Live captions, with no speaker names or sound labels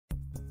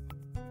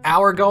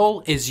Our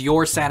goal is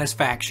your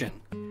satisfaction.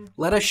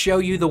 Let us show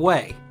you the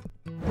way.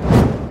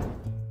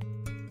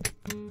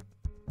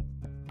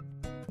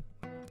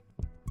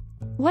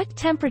 What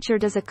temperature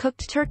does a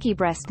cooked turkey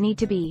breast need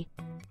to be?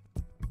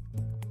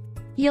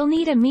 You'll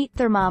need a meat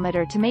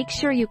thermometer to make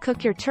sure you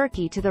cook your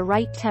turkey to the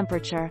right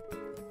temperature.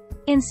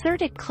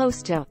 Insert it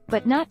close to,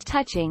 but not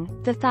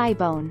touching, the thigh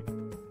bone.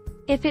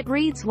 If it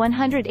reads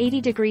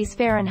 180 degrees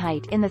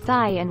Fahrenheit in the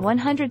thigh and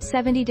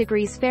 170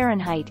 degrees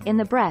Fahrenheit in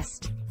the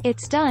breast,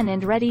 it's done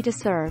and ready to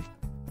serve.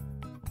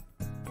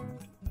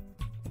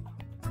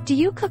 Do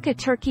you cook a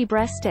turkey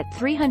breast at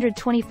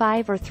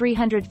 325 or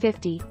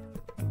 350?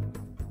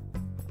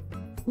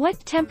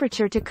 What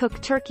temperature to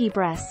cook turkey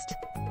breast?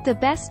 The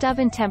best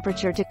oven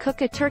temperature to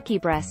cook a turkey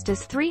breast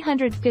is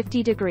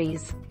 350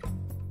 degrees.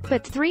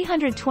 But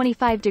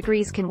 325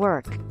 degrees can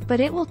work, but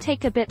it will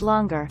take a bit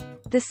longer.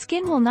 The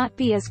skin will not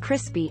be as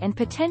crispy and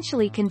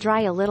potentially can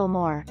dry a little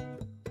more.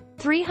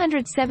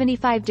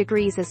 375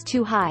 degrees is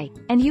too high,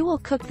 and you will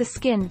cook the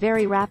skin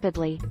very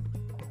rapidly.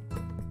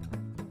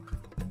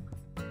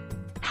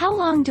 How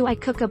long do I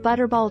cook a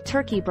butterball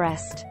turkey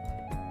breast?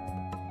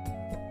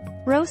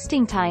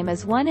 Roasting time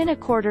is 1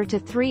 1/4 to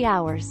 3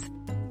 hours.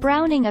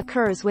 Browning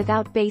occurs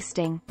without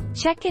basting.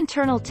 Check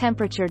internal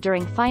temperature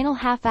during final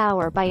half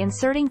hour by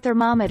inserting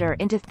thermometer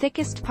into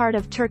thickest part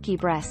of turkey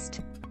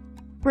breast.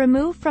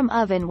 Remove from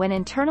oven when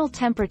internal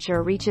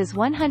temperature reaches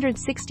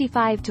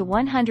 165 to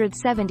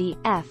 170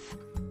 F.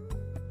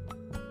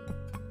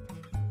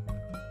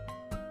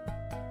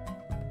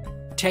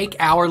 Take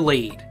our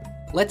lead.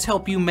 Let's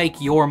help you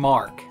make your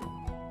mark.